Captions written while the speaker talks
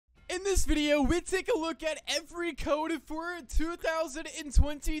this video, we take a look at every code for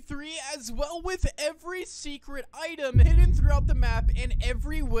 2023, as well with every secret item hidden throughout the map and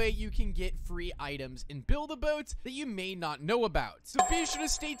every way you can get free items in Build-A-Boat that you may not know about. So be sure to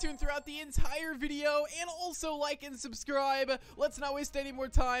stay tuned throughout the entire video and also like and subscribe. Let's not waste any more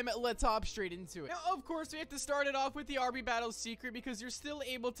time. Let's hop straight into it. Now, of course, we have to start it off with the RB Battle secret because you're still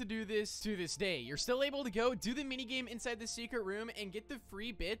able to do this to this day. You're still able to go do the minigame inside the secret room and get the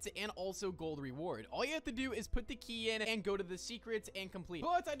free bits and also gold reward. All you have to do is put the key in and go to the secrets and complete.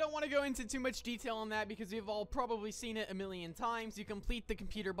 But I don't want to go into too much detail on that because you've all probably seen it a million times. You complete the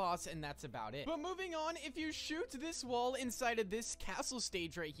computer boss and that's about it. But moving on, if you shoot this wall inside of this castle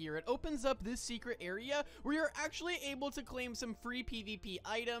stage right here, it opens up this secret area where you're actually able to claim some free PvP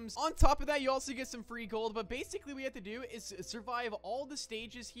items. On top of that, you also get some free gold, but basically what you have to do is survive all the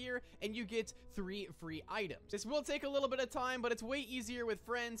stages here and you get 3 free items. This will take a little bit of time, but it's way easier with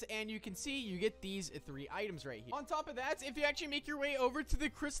friends, and you can see you get these 3 items right here. On top of that, if you actually make your way over to the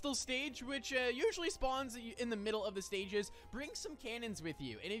crystal stage, which usually spawns in the middle of the stages, bring some cannons with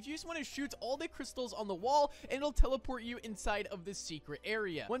you, and if you just want to shoot all the crystals on the wall, it'll teleport you inside of this secret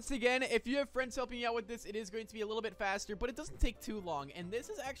area. Once again, if you have friends helping you out with this, it is going to be a little bit faster, but it doesn't take too long, and this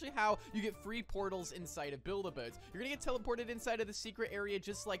is actually how you get free portals inside of Build-A-Boats. You're gonna get teleported inside of the secret area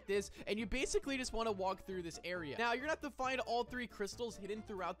just like this, and you basically just want to walk through this area. Now, you're gonna have to find all 3 crystals hidden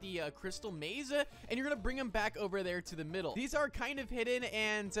throughout the crystal maze, and you're gonna bring them back over there to the middle. These are kind of hidden,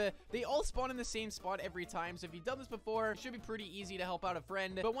 and they all spawn in the same spot every time, so if you've done this before, it should be pretty easy to help out a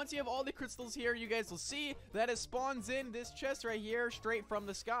friend. But once you have all the crystals here, you guys will see that it spawns in this chest right here straight from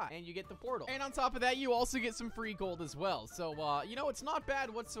the sky, and you get the portal. And on top of that, you also get some free gold as well. So you know, it's not bad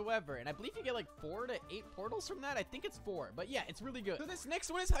whatsoever, and I believe you get like 4 to 8 portals from that. I think it's 4, but yeah, it's really good. So this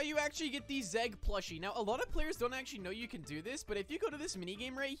next one is how you actually get the Zeg plushie. Now, a lot of players don't actually know you can do this, but if you go to this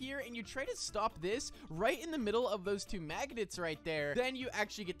minigame right here and you try to stop this right in the middle of those 2 magnets right there, then you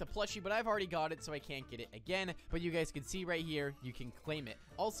actually get the plushie. But I've already got it, so I can't get it again, but you guys can see right here, you can claim it.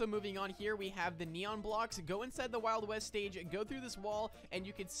 Also, moving on here, we have the neon blocks. Go inside the Wild West stage, go through this wall, and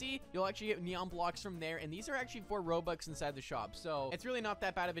you can see you'll actually get neon blocks from there, and these are actually 4 Robux inside the shop, so it's really not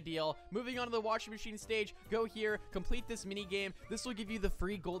that bad of a deal. Moving on to the washing machine stage, go here, complete this mini game. This will give you the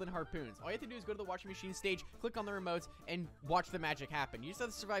free golden harpoons. All you have to do is go to the washing machine stage, click on the remote, and watch the magic happen. You just have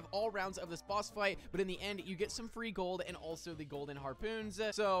to survive all rounds of this boss fight, but in the end, you get some free gold and also the golden harpoons,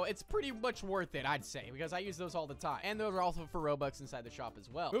 so it's pretty much worth it, I'd say, because I use those all the time, and those are also for Robux inside the shop as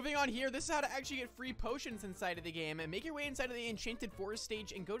well. Moving on here, this is how to actually get free potions inside of the game, and make your way inside of the enchanted forest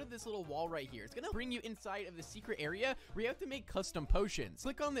stage and go to this little wall right here. It's gonna bring you inside of the secret area where you have to make custom potions.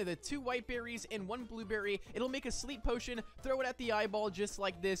 Click on the 2 white berries and 1 blueberry. It'll make a sleep potion. Throw it at the eyeball just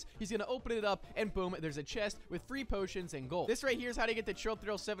like this. He's gonna open it up, and boom, there's a chest with free potions and gold. This right here is how to get the Chill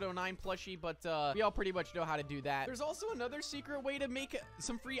Thrill 709 plushie, but we all pretty much know how to do that. There's also another secret way to make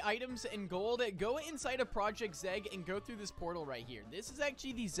some free items and gold. Go inside of Project Zeg and go through this portal right here. This is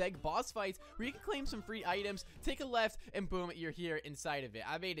actually the Zeg boss fight where you can claim some free items. Take a left, and boom, you're here inside of it.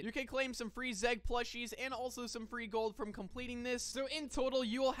 I made it. You can claim some free Zeg plushies and also some free gold from completing this. So in total,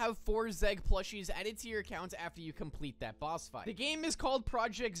 you will have 4 Zeg plushies added to your account after you complete that boss fight. The game is called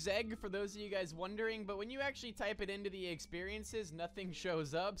Project Zeg, for those of you guys wondering, but when you actually type it into the experiences, nothing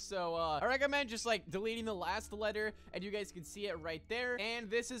shows up. So I recommend just like deleting the last letter, and you guys can see it right there. And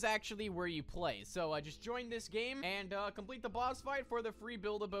this is actually where you play. So just join this game and complete the boss fight for the free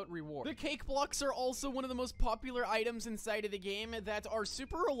Build-A-Boat reward. The cake blocks are also one of the most popular items inside of the game that are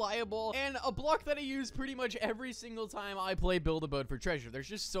super reliable, and a block that I use pretty much every single time I play Build-A-Boat for treasure. There's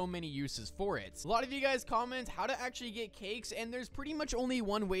just so many uses for it. A lot of you guys comment how to actually get cakes, and there's pretty much only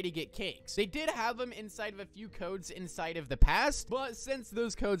one way to get cakes. They did have them inside of a few codes inside of the past, but since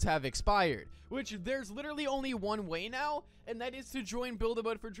those codes have expired, which there's literally only one way now, and that is to join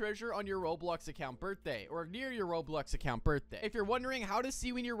Build-A-Boat for treasure on your Roblox account birthday, or near your Roblox account birthday. If you're wondering how to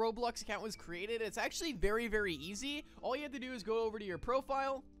see when your Roblox account was created, it's actually very, very easy. All you have to do is go over to your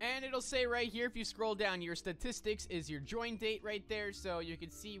profile, and it'll say right here, if you scroll down, your statistics is your join date right there, so you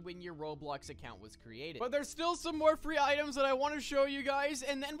can see when your Roblox account was created. But there's still some more free items that I want to show you guys,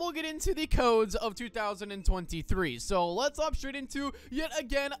 and then we'll get into the codes of 2023. So let's hop straight into, yet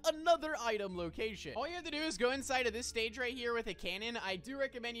again, another item location. All you have to do is go inside of this stage right here with a cannon. I do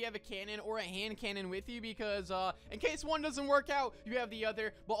recommend you have a cannon or a hand cannon with you because in case one doesn't work out, you have the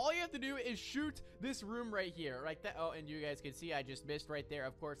other. But all you have to do is shoot this room right here, right there. Oh, and you guys can see I just missed right there.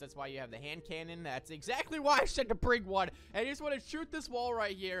 Of course, that's why you have the hand cannon. That's exactly why I said to bring one. And you just want to shoot this wall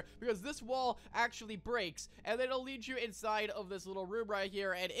right here because this wall actually breaks, and then it'll lead you inside of this little room right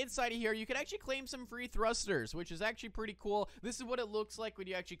here. And inside of here, you can actually claim some free thrusters, which is actually pretty cool. This is what it looks like when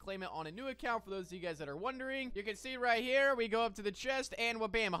you actually claim it on a new account. For those of you guys that are wondering, you can see right here, we go up to the chest and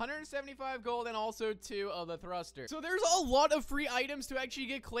bam, 175 gold and also 2 of the thruster. So there's a lot of free items to actually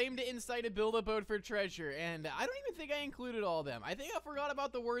get claimed inside a build-a-boat for treasure, and I don't even think I included all of them. I think I forgot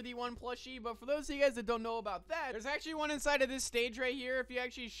about the worthy one plushie, but for those of you guys that don't know about that, there's actually one inside of this stage right here. If you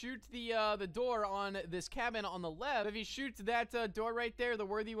actually shoot the door on this cabin on the left, if you shoot that door right there, the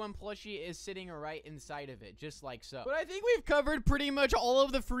worthy one plushie is sitting right inside of it, just like so. But I think we've covered pretty much all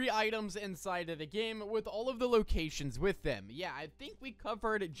of the free items inside of the game with all of the locations with them. Yeah, I think we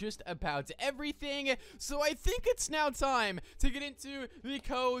covered just about everything, so I think it's now time to get into the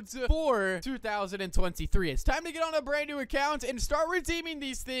codes for 2023. It's time to get on a brand new account and start redeeming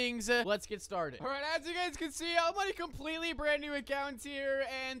these things. Let's get started. All right, as you guys can see, I'm on a completely brand new account here,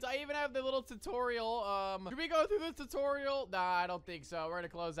 and I even have the little tutorial. Should we go through the tutorial? Nah, I don't think so. We're gonna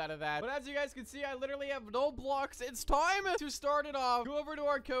close out of that. But as you guys can see, I literally have no blocks. It's time to start it off. Go over to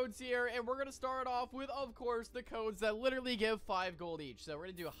our codes here, and we're gonna start off with, of course, the codes that literally give 5 gold each. So we're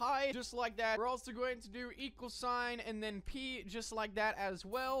gonna do hi, just like that. We're also going to do equal sign and then P, just like that as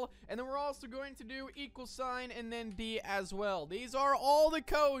well. And then we're also going to do equal sign and then D as well. These are all the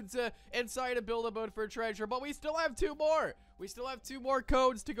codes inside a Build-A-Boat for treasure, but we still have 2 more. We still have 2 more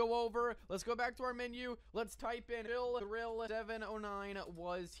codes to go over. Let's go back to our menu. Let's type in Bill Thrill 709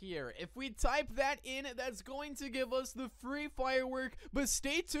 was here. If we type that in, that's going to give us the free firework. But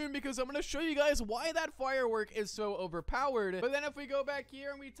stay tuned because I'm going to show you guys why that firework is so overpowered. But then if we go back here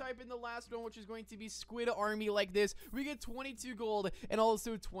and we type in the last one, which is going to be Squid Army like this, we get 22 gold and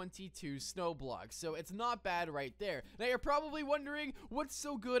also 22 snow blocks. So it's not bad right there. Now you're probably wondering what's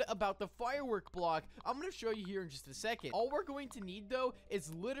so good about the firework block. I'm going to show you here in just a second. All we're going to need though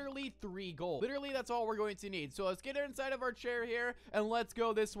is literally 3 gold. Literally, that's all we're going to need. So let's get inside of our chair here and let's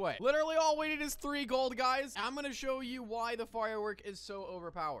go this way. Literally all we need is 3 gold, guys. I'm gonna show you why the firework is so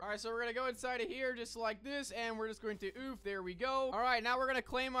overpowered. All right, so we're gonna go inside of here just like this, and we're just going to oof. There we go. All right, now we're gonna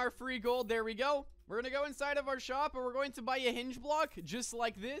claim our free gold. There we go. We're gonna go inside of our shop and we're going to buy a hinge block just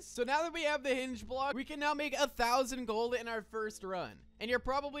like this. So now that we have the hinge block, we can now make 1,000 gold in our first run. And you're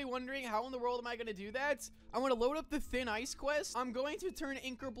probably wondering, how in the world am I gonna do that? I'm gonna load up the thin ice quest. I'm going to turn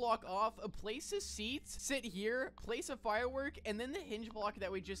anchor block off, place a seat, sit here, place a firework, and then the hinge block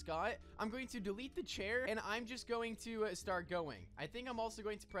that we just got, I'm going to delete the chair and I'm just going to start going. I think I'm also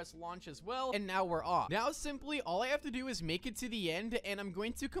going to press launch as well, and now we're off. Now simply all I have to do is make it to the end, and I'm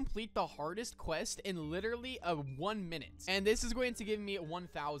going to complete the hardest quest in literally 1 minute. And this is going to give me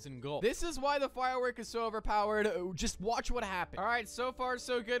 1,000 gold. This is why the firework is so overpowered. Just watch what happens. All right, so far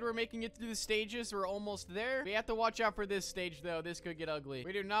so good. We're making it through the stages. We're almost there. We have to watch out for this stage though. This could get ugly.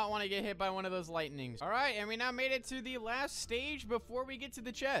 We do not want to get hit by one of those lightnings. All right, and we now made it to the last stage before we get to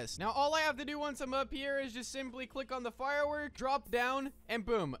the chest. Now all I have to do once I'm up here is just simply click on the firework, drop down, and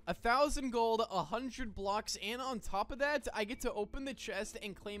boom, 1,000 gold, 100 blocks, and on top of that, I get to open the chest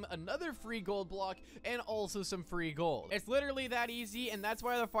and claim another free gold block and also some free gold. It's literally that easy, and that's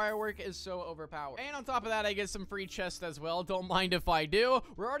why the firework is so overpowered. And on top of that, I get some free chests as well. Don't mind if I do.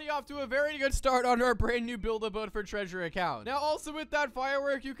 We're already off to a very good start on our brand new Build-A-Boat for treasure account. Now, also with that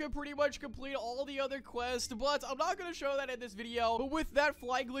firework, you can pretty much complete all the other quests, but I'm not going to show that in this video. But with that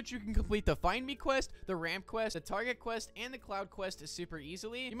fly glitch, you can complete the Find Me quest, the Ramp quest, the Target quest, and the Cloud quest super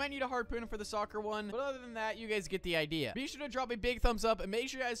easily. You might need a harpoon for the soccer one, but other than that, you guys get the idea. Be sure to drop a big thumbs up and make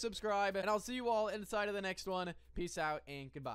sure you guys subscribe, and I'll see you all inside of the next one. Peace out and goodbye.